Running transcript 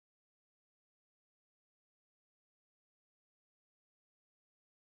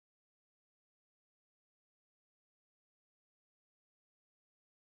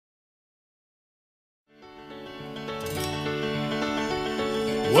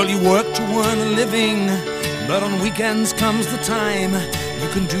Well, you work to earn a living, but on weekends comes the time you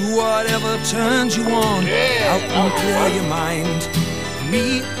can do whatever turns you on, out and clear your mind.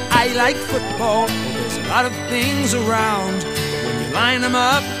 Me, I like football. There's a lot of things around. When you line them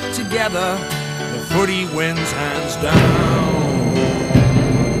up together, the footy wins hands down.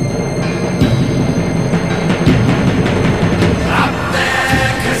 Up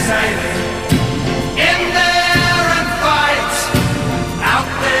there, Cazaly, in there and fight. Out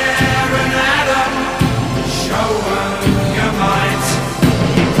there and at 'em, show 'em your might.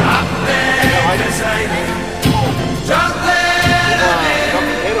 Up there, Cazaly, don't let 'em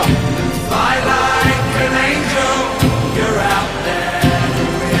in. Fly like an angel, you're out there to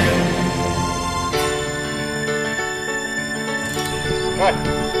win.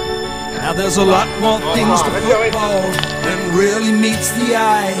 Now there's a lot more things to football than really meets the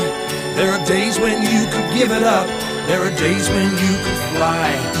eye. There are days when you could give it up. There are days when you could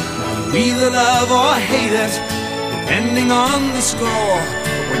fly. Now you either love or hate it, depending on the score.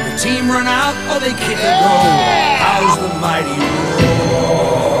 But when your team run out or they kick a goal, how's the mighty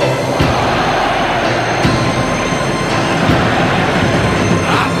roar?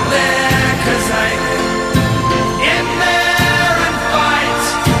 Up there, Cazaly, in there and fight.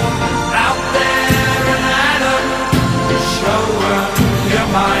 Out there and at 'em, show 'em your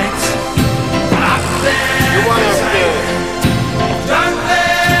might. Up there, Cazaly, don't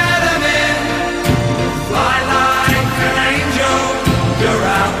let 'em in. Fly like an angel, you're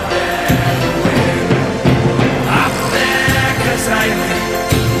out there to win. Up there, Cazaly,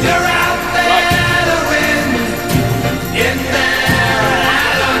 you're out there to win. In there and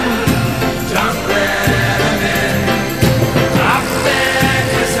at 'em, don't let 'em in. Up there,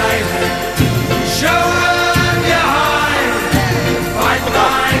 Cazaly, show 'em your hide. Fight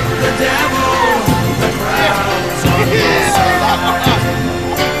like the devil, the crowd's on your side.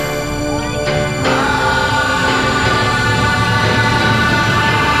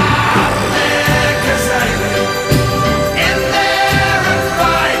 Up there, Cazaly, in there and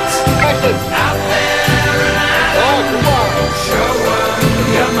fight. Out there and at 'em, show 'em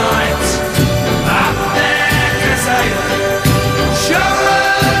your might. Up there, Cazaly, show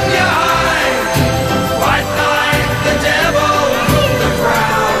 'em your hide. Fight like the devil, the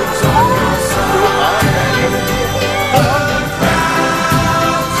crowd's on your side. The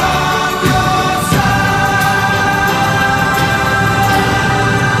crowd's on your side.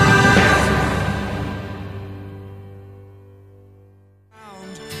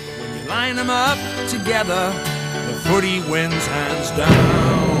 When you line them up together, the footy wins hands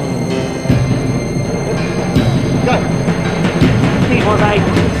down.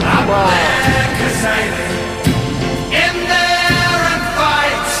 Up there, Cazaly, in there and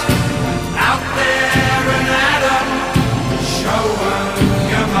fight. Out there and at 'em, show 'em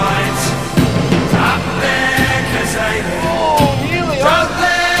your might. Up there, Cazaly, don't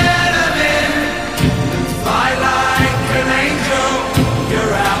let 'em in. Fly like an angel,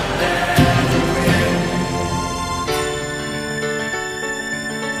 you're out there to win.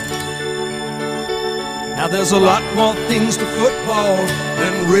 Now there's a lot more things to football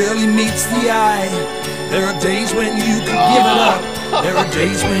than really meets the eye. There are days when you could give it up. There are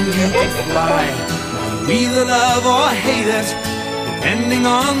days when you could fly. Now you either love or hate it, depending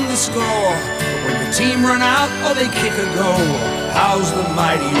on the score. But when your team run out or they kick a goal, how's the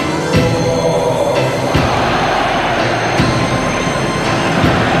mighty roar?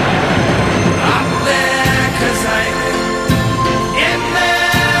 Up there, Cazaly, in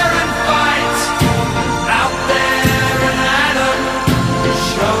there and fight. Out there and at 'em,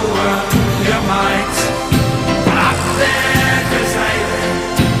 show 'em your might. Up there, Cazaly,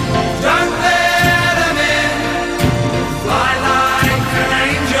 don't let 'em in. Fly like an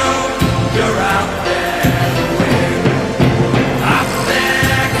angel, you're out there to win. Up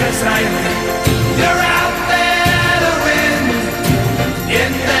there, Cazaly,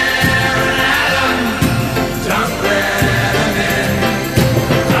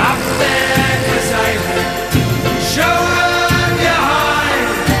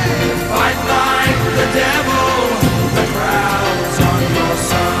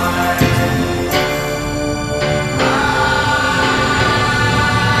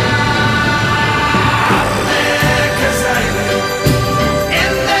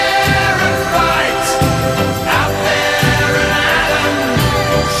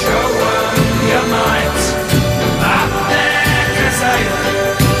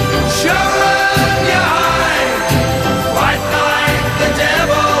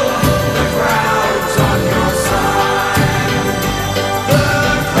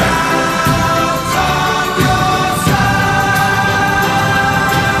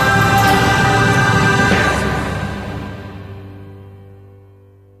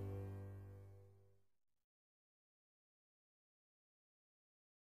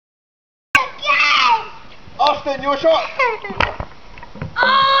 Ethan, your shot.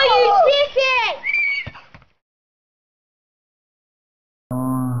 Oh, you did it!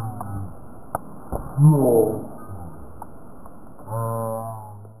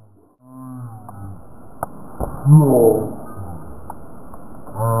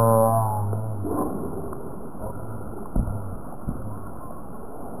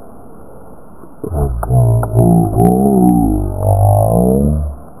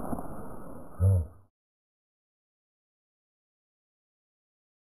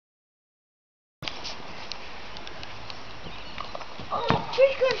 Oh,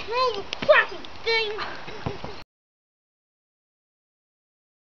 please control the fucking thing!